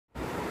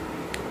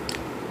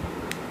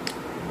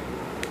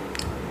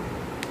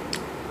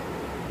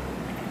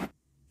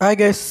Hi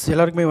guys,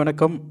 எல்லாருக்குமே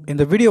வணக்கம்.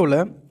 இந்த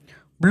வீடியோவில்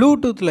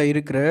ப்ளூடூத்தில்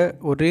இருக்கிற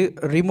ஒரு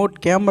ரிமோட்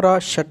கேமரா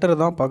ஷட்டரை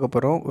தான் பார்க்க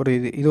போகிறோம்.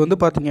 இது வந்து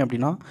பார்த்தீங்க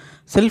அப்படின்னா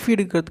செல்ஃபி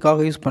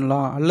எடுக்கிறதுக்காக யூஸ்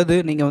பண்ணலாம். அல்லது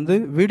நீங்கள் வந்து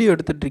வீடியோ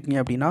எடுத்துகிட்ருக்கீங்க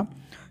அப்படின்னா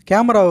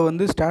கேமராவை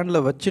வந்து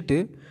ஸ்டாண்டில் வச்சுட்டு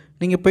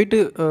நீங்கள் போயிட்டு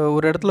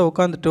ஒரு இடத்துல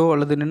உட்காந்துட்டோ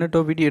அல்லது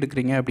நின்றுட்டோ வீடியோ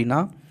எடுக்கிறீங்க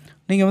அப்படின்னா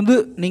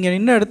நீங்கள்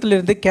நின்ன இடத்துல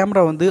இருந்தே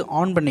கேமரா வந்து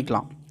ஆன்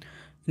பண்ணிக்கலாம்.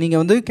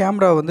 நீங்கள் வந்து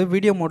கேமரா வந்து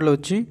வீடியோ மோடில்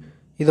வச்சு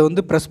இதை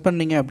வந்து ப்ரெஸ்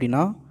பண்ணிங்க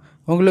அப்படின்னா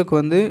உங்களுக்கு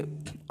வந்து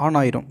ஆன்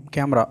ஆயிரும்.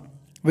 கேமரா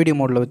வீடியோ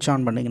மோடில் வச்சு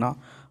ஆன் பண்ணிங்கன்னா,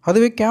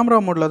 அதுவே கேமரா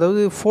மோடில்,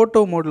 அதாவது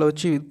ஃபோட்டோ மோடில்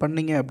வச்சு இது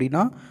பண்ணிங்க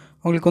அப்படின்னா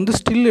உங்களுக்கு வந்து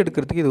ஸ்டில்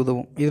எடுக்கிறதுக்கு இது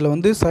உதவும். இதில்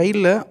வந்து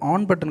சைடில்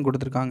ஆன் பட்டன்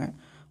கொடுத்துருக்காங்க.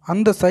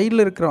 அந்த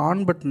சைடில் இருக்கிற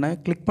ஆன் பட்டனை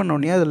கிளிக்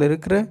பண்ணோடனே அதில்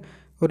இருக்கிற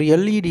ஒரு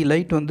எல்இடி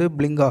லைட் வந்து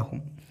பிளிங்க்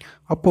ஆகும்.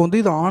 அப்போது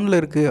வந்து இது ஆனில்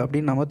இருக்குது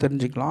அப்படின்னு நம்ம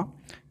தெரிஞ்சுக்கலாம்.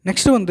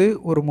 நெக்ஸ்ட்டு வந்து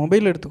ஒரு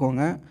மொபைல்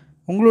எடுத்துக்கோங்க.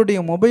 உங்களுடைய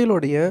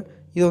மொபைலோடைய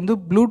இது வந்து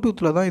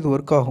ப்ளூடூத்தில் தான் இது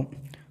ஒர்க் ஆகும்.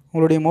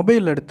 உங்களுடைய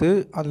மொபைல் எடுத்து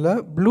அதில்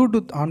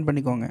ப்ளூடூத் ஆன்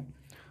பண்ணிக்கோங்க.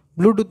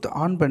 ப்ளூடூத்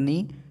ஆன் பண்ணி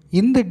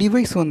இந்த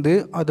டிவைஸ் வந்து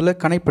அதில்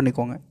கனெக்ட்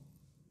பண்ணிக்கோங்க.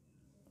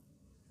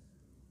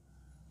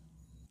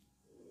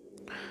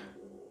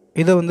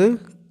 இதை வந்து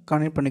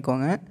கனெக்ட்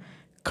பண்ணிக்கோங்க.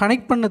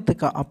 கனெக்ட்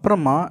பண்ணதுக்கு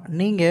அப்புறமா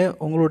நீங்கள்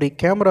உங்களுடைய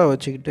கேமரா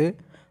வச்சுக்கிட்டு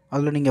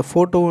அதில் நீங்கள்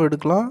ஃபோட்டோவும்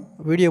எடுக்கலாம்.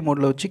 வீடியோ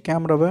மோடில் வச்சு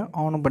கேமராவை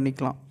ஆனும்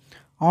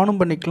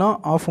பண்ணிக்கலாம்,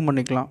 ஆஃபும்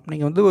பண்ணிக்கலாம்.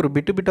 நீங்கள் வந்து ஒரு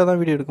பிட்டாக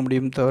தான் வீடியோ எடுக்க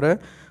முடியும். தவிர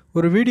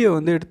ஒரு வீடியோ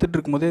வந்து எடுத்துகிட்டு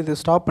இருக்கும்போதே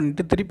இதை ஸ்டாப்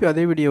பண்ணிவிட்டு திருப்பி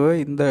அதே வீடியோவை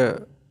இந்த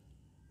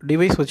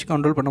டிவைஸ் வச்சு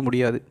கண்ட்ரோல் பண்ண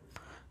முடியாது.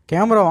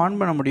 கேமரா ஆன்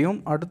பண்ண முடியும்,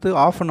 அடுத்து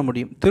ஆஃப் பண்ண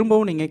முடியும்.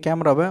 திரும்பவும் நீங்கள்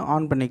கேமராவை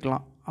ஆன்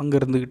பண்ணிக்கலாம் அங்கே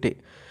இருந்துக்கிட்டே.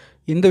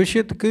 இந்த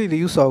விஷயத்துக்கு இது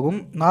யூஸ் ஆகும்.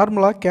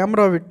 நார்மலாக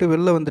கேமரா விட்டு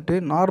வெளில வந்துட்டு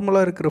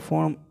நார்மலாக இருக்கிற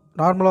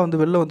நார்மலாக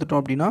வந்து வெளில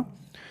வந்துட்டோம் அப்படின்னா,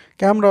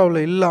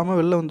 கேமராவில் இல்லாமல்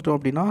வெளில வந்துட்டோம்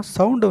அப்படின்னா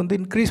சவுண்டை வந்து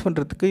இன்க்ரீஸ்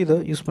பண்ணுறதுக்கு இதை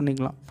யூஸ்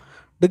பண்ணிக்கலாம்.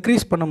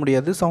 டிக்ரீஸ் பண்ண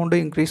முடியாது, சவுண்டை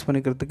இன்க்ரீஸ்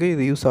பண்ணிக்கிறதுக்கு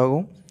இது யூஸ்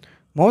ஆகும்.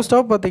 மோஸ்ட்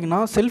ஆஃப்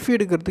பார்த்திங்கன்னா செல்ஃபி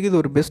எடுக்கிறதுக்கு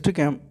இது ஒரு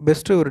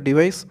பெஸ்ட்டு ஒரு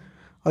டிவைஸ்.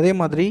 அதே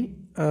மாதிரி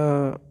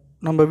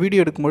நம்ம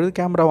வீடியோ எடுக்கும்பொழுது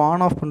கேமராவை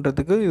ஆன் ஆஃப்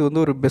பண்ணுறதுக்கு இது வந்து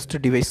ஒரு பெஸ்ட்டு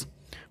டிவைஸ்.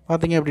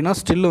 பார்த்திங்க அப்படின்னா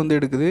ஸ்டில் வந்து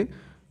எடுக்குது.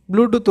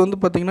 ப்ளூடூத் வந்து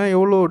பார்த்திங்கன்னா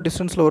எவ்வளோ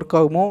டிஸ்டன்ஸில் ஒர்க்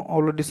ஆகுமோ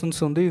அவ்வளோ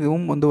டிஸ்டன்ஸ் வந்து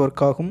இதுவும் வந்து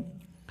ஒர்க் ஆகும்.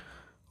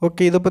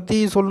 ஓகே, இதை பற்றி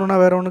சொல்லணுன்னா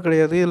வேறு ஒன்றும்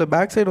கிடையாது. இதில்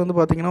பேக் சைடு வந்து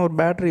பார்த்திங்கன்னா ஒரு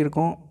பேட்ரி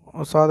இருக்கும்.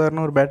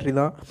 சாதாரண ஒரு பேட்ரி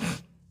தான்,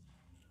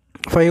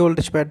 5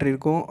 வோல்டேஜ் பேட்ரி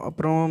இருக்கும்.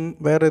 அப்புறம்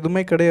வேறு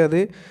எதுவுமே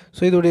கிடையாது.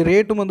 ஸோ இதோடைய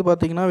ரேட்டும் வந்து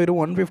பார்த்திங்கன்னா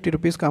வெறும் 150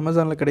 ருபீஸ்க்கு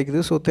அமேசானில்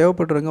கிடைக்குது. ஸோ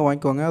தேவைப்படுறவங்க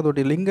வாங்கிக்கோங்க.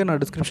 அதோடைய லிங்கை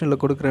நான்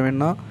டிஸ்கிரிப்ஷனில் கொடுக்குறேன்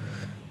வேணா.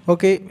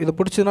 ஓகே, இதை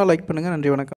பிடிச்சதுன்னா லைக் பண்ணுங்கள். நன்றி, வணக்கம்.